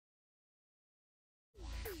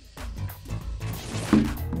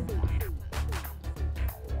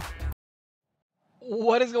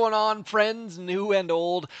What is going on, friends, new and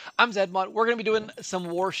old? I'm Zedmont. We're going to be doing some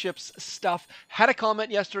Warships stuff. Had a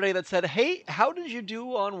comment yesterday that said, hey, how did you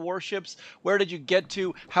do on Warships? Where did you get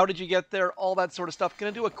to? How did you get there? All that sort of stuff.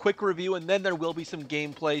 Going to do a quick review, and then there will be some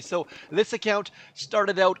gameplay. So this account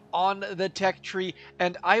started out on the tech tree,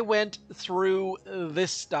 and I went through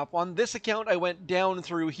this stuff. On this account, I went down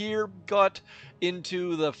through here, got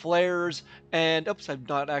into the flares, and oops, I'm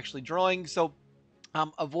not actually drawing, so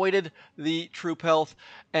avoided the troop health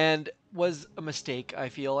and was a mistake, I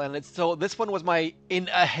feel. And it's so this one was my in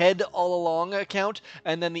ahead all along account,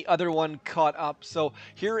 and then the other one caught up. So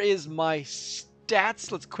here is my stats.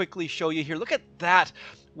 Let's quickly show you here. Look at that.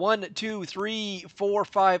 1, 2, 3, 4,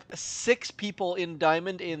 5, 6 people in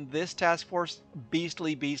Diamond in this task force.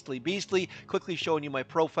 Beastly, beastly, beastly. Quickly showing you my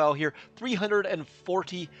profile here.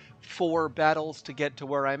 344 battles to get to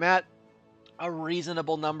where I'm at. A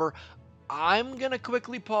reasonable number. I'm going to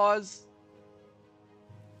quickly pause.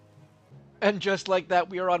 And just like that,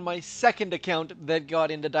 we are on my second account that got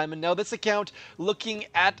into Diamond. Now, this account, looking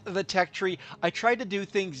at the tech tree, I tried to do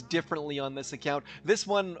things differently on this account. This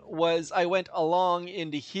one was, I went along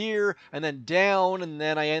into here, and then down, and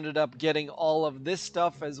then I ended up getting all of this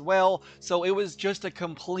stuff as well. So it was just a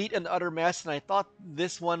complete and utter mess, and I thought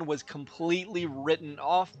this one was completely written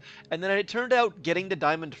off. And then it turned out getting to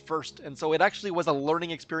Diamond first, and so it actually was a learning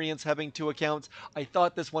experience having two accounts. I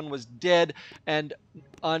thought this one was dead and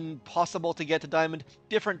impossible to get to Diamond.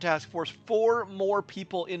 Different task force, 4 more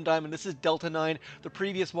people in Diamond. This is Delta 9. The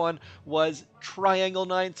previous one was Triangle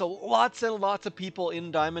 9. So lots and lots of people in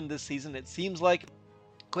Diamond this season, it seems like.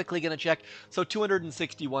 Quickly gonna check. So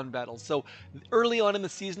 261 battles. So early on in the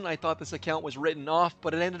season, I thought this account was written off,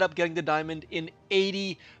 but it ended up getting to Diamond in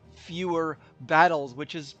 80 fewer battles,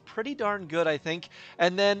 which is pretty darn good, I think.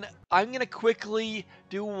 And then I'm gonna quickly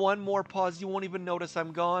do one more pause. You won't even notice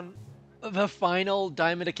I'm gone. The final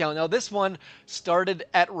Diamond account. Now, this one started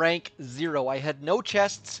at rank 0. I had no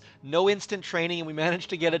chests, no instant training, and we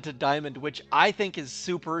managed to get it to Diamond, which I think is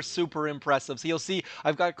super, super impressive. So you'll see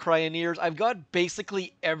I've got Cryoneers. I've got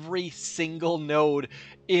basically every single node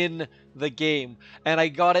in the game, and I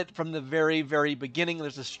got it from the very, very beginning.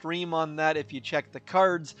 There's a stream on that if you check the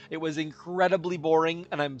cards. It was incredibly boring,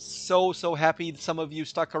 and I'm so, so happy some of you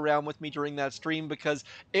stuck around with me during that stream because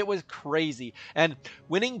it was crazy. And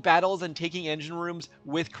winning battles and taking engine rooms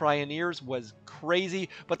with Cryoneers was crazy,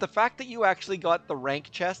 but the fact that you actually got the rank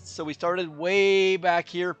chests, so we started way back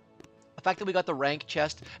here. The fact that we got the rank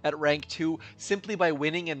chest at rank 2 simply by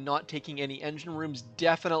winning and not taking any engine rooms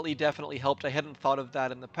definitely helped. I hadn't thought of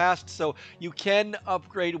that in the past, so you can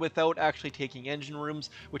upgrade without actually taking engine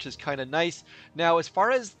rooms, which is kind of nice. Now, as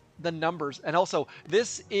far as the numbers, and also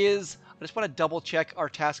this is, I just want to double check our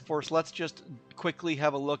task force. Let's just quickly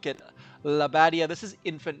have a look at Labadia. This is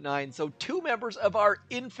Infant 9. So 2 members of our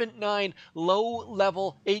Infant 9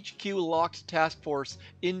 low-level HQ locked task force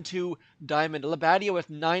into Diamond. Labadia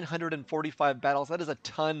with 945 battles. That is a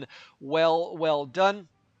ton. Well done.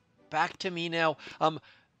 Back to me now.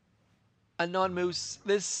 Anon Moose.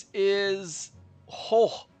 This is...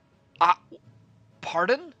 Oh.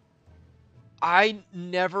 Pardon? I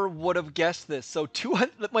never would have guessed this. So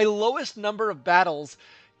 200, my lowest number of battles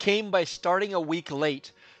came by starting a week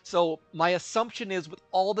late. So my assumption is with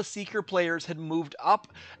all the Seeker players had moved up,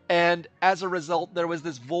 and as a result there was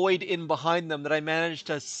this void in behind them that I managed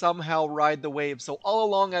to somehow ride the wave. So all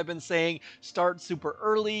along I've been saying start super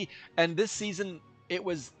early, and this season it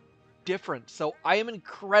was different. So I am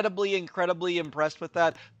incredibly impressed with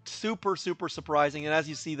that. Super surprising, and as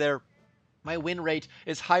you see there, my win rate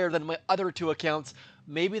is higher than my other 2 accounts.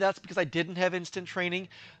 Maybe that's because I didn't have instant training,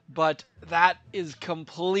 but that is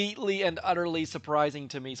completely and utterly surprising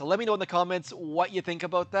to me. So let me know in the comments what you think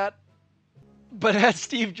about that. But as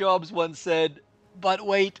Steve Jobs once said, but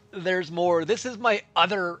wait, there's more. This is my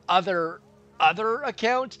other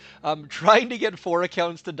account. I'm trying to get 4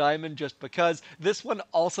 accounts to Diamond just because. This one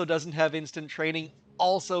also doesn't have instant training.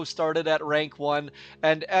 Also started at rank 1,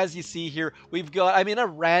 and as you see here, we've got, I'm in a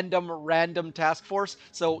random task force,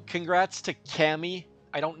 so congrats to Cammy.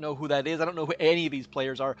 I don't know who that is. I don't know who any of these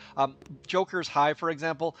players are. Joker's High, for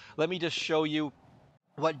example. Let me just show you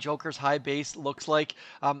what Joker's High base looks like.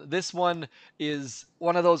 This one is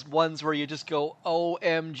one of those ones where you just go,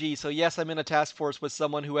 OMG. So yes, I'm in a task force with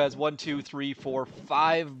someone who has 1, 2, 3, 4,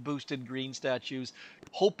 5 boosted green statues,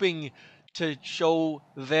 hoping to show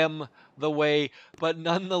them the way, but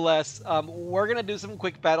nonetheless, we're gonna do some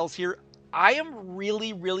quick battles here. I am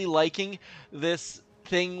really liking this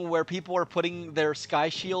thing where people are putting their sky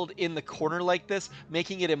shield in the corner like this,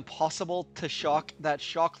 making it impossible to shock that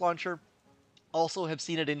shock launcher. Also have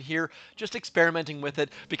seen it in here, just experimenting with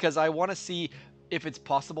it because I want to see if it's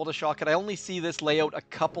possible to shock it. I only see this layout a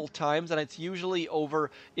couple times, and it's usually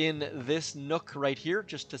over in this nook right here,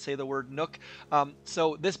 just to say the word nook.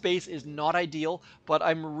 So this base is not ideal, but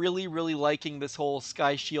I'm really, really liking this whole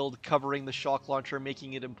sky shield covering the shock launcher,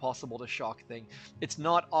 making it impossible to shock thing. It's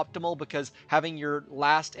not optimal because having your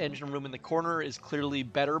last engine room in the corner is clearly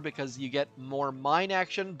better because you get more mine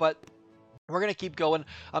action, but we're going to keep going.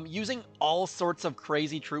 I'm using all sorts of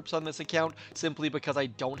crazy troops on this account simply because I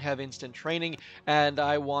don't have instant training and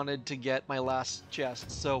I wanted to get my last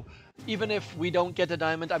chest. So even if we don't get to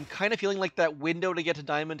diamond, I'm kind of feeling like that window to get to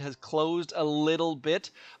diamond has closed a little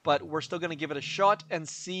bit, but we're still going to give it a shot and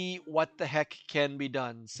see what the heck can be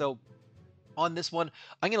done. So on this one,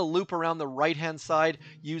 I'm going to loop around the right-hand side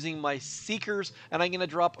using my Seekers, and I'm going to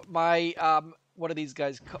drop my, what are these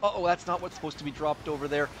guys? Oh, that's not what's supposed to be dropped over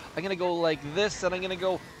there. I'm going to go like this, and I'm going to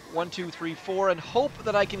go 1, 2, 3, 4, and hope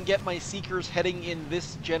that I can get my Seekers heading in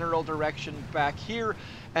this general direction back here,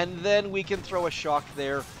 and then we can throw a shock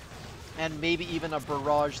there, and maybe even a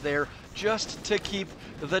barrage there, just to keep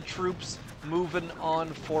the troops moving on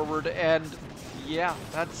forward. And yeah,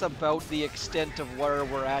 that's about the extent of where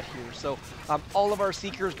we're at here. So all of our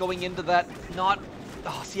Seekers going into that, not...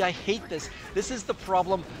 Oh, see, I hate this. This is the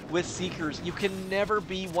problem with Seekers. You can never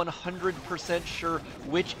be 100% sure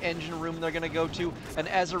which engine room they're going to go to, and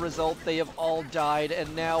as a result, they have all died,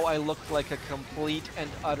 and now I look like a complete and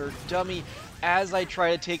utter dummy as I try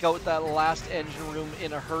to take out that last engine room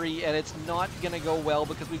in a hurry, and it's not going to go well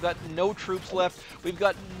because we've got no troops left, we've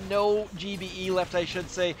got no GBE left, I should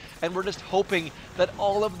say, and we're just hoping that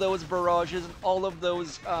all of those barrages and all of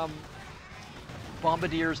those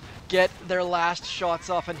bombardiers get their last shots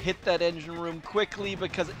off and hit that engine room quickly,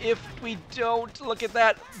 because if we don't, look at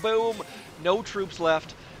that, boom, no troops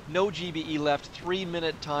left, no GBE left,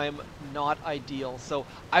 3-minute time, not ideal. So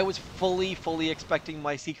I was fully expecting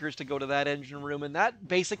my Seekers to go to that engine room, and that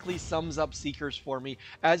basically sums up Seekers for me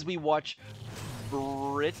as we watch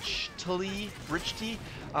Brichty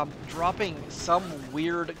dropping some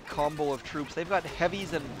weird combo of troops. They've got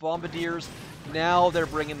heavies and bombardiers. Now they're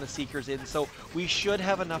bringing the Seekers in, so we should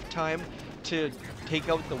have enough time to take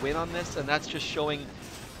out the win on this, and that's just showing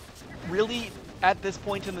really at this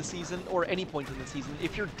point in the season, or any point in the season,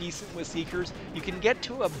 if you're decent with Seekers, you can get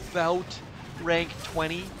to about rank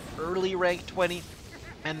 20, early rank 20,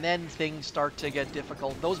 and then things start to get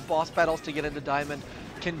difficult. Those boss battles to get into Diamond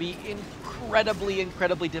can be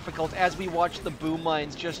incredibly difficult as we watch the boom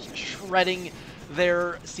mines just shredding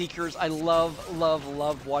their Seekers. I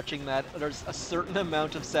love watching that. There's a certain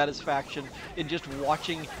amount of satisfaction in just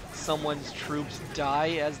watching someone's troops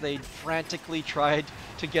die as they frantically tried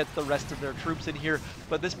to get the rest of their troops in here.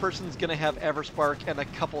 But this person's going to have Everspark and a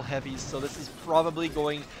couple heavies, so this is probably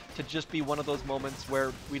going to just be one of those moments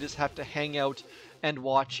where we just have to hang out and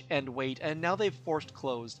watch and wait. And now they've forced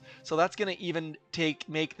closed, so that's going to even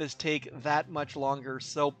make this take that much longer.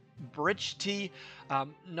 So Brichty,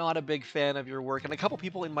 not a big fan of your work. And a couple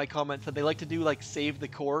people in my comments said they like to do like save the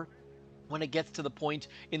core when it gets to the point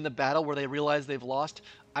in the battle where they realize they've lost.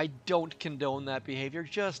 I don't condone that behavior.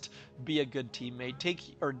 Just be a good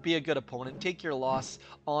teammate, or be a good opponent. Take your loss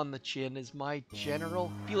on the chin is my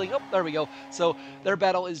general feeling. Oh, there we go. So their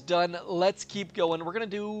battle is done. Let's keep going. We're gonna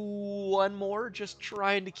do one more, just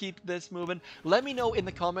trying to keep this moving. Let me know in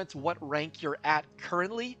the comments what rank you're at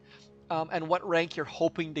currently, and what rank you're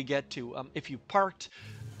hoping to get to, if you parked.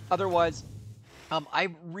 Otherwise, I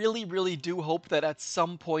really do hope that at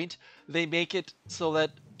some point they make it so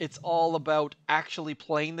that it's all about actually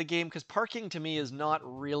playing the game, because parking to me is not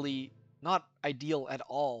ideal at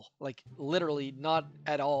all. Like, literally not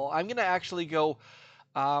at all. I'm gonna actually go,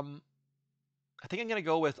 I think I'm gonna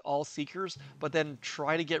go with all Seekers, but then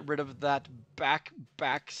try to get rid of that back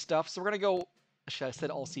stuff. So we're gonna go, actually I said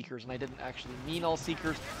all Seekers and I didn't actually mean all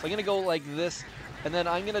Seekers. So I'm gonna go like this, and then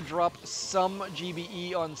I'm gonna drop some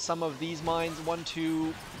GBE on some of these mines, 1,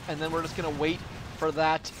 2, and then we're just gonna wait for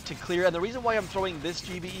that to clear. And the reason why I'm throwing this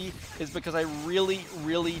GBE is because I really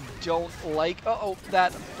don't like,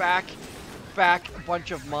 that back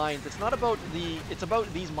bunch of mines. It's not about it's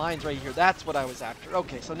about these mines right here. That's what I was after.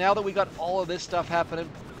 Okay, so now that we got all of this stuff happening,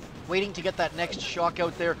 waiting to get that next shock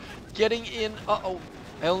out there, getting in, I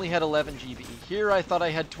only had 11 GBE. Here I thought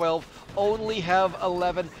I had 12, only have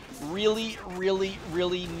 11. Really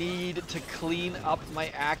need to clean up my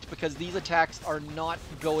act, because these attacks are not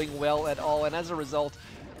going well at all, and as a result,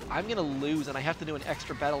 I'm gonna lose, and I have to do an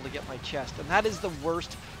extra battle to get my chest, and that is the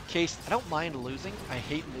worst case. I don't mind losing. I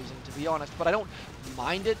hate losing, to be honest, but I don't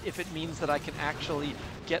mind it if it means that I can actually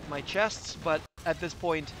get my chests. But at this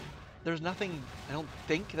point, there's nothing, I don't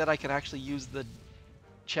think, that I can actually use the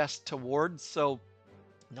chest towards, so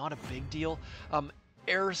not a big deal.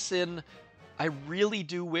 Airsin, I really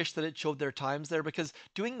do wish that it showed their times there, because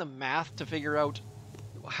doing the math to figure out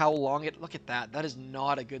how long it, look at that. That is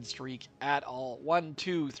not a good streak at all. 1,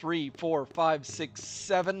 2, 3, 4, 5, 6,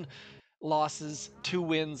 7 losses, 2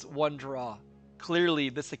 wins, 1 draw. Clearly,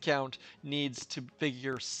 this account needs to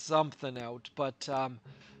figure something out, but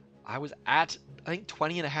I was at, I think,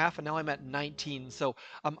 20 and a half, and now I'm at 19. So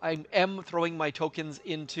I am throwing my tokens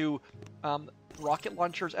into rocket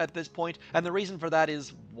launchers at this point, and the reason for that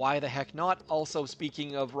is, why the heck not? Also,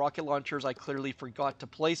 speaking of rocket launchers, I clearly forgot to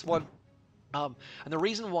place one. And the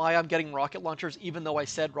reason why I'm getting rocket launchers, even though I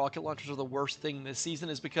said rocket launchers are the worst thing this season,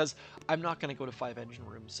 is because I'm not going to go to 5 engine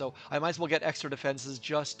rooms. So I might as well get extra defenses,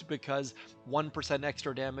 just because 1%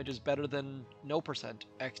 extra damage is better than no percent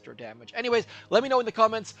extra damage. Anyways, let me know in the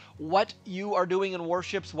comments what you are doing in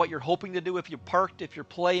Warships, what you're hoping to do, if you parked, if you're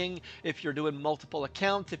playing, if you're doing multiple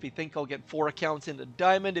accounts, if you think I'll get 4 accounts into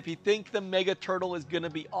Diamond, if you think the Mega Turtle is going to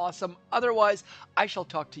be awesome. Otherwise, I shall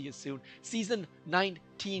talk to you soon. Season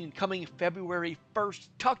 19 coming February 1st.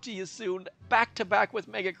 Talk to you soon. Back to back with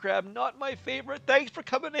Mega Crab. Not my favorite. Thanks for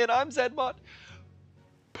coming in. I'm Zedmont.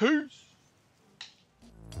 Peace.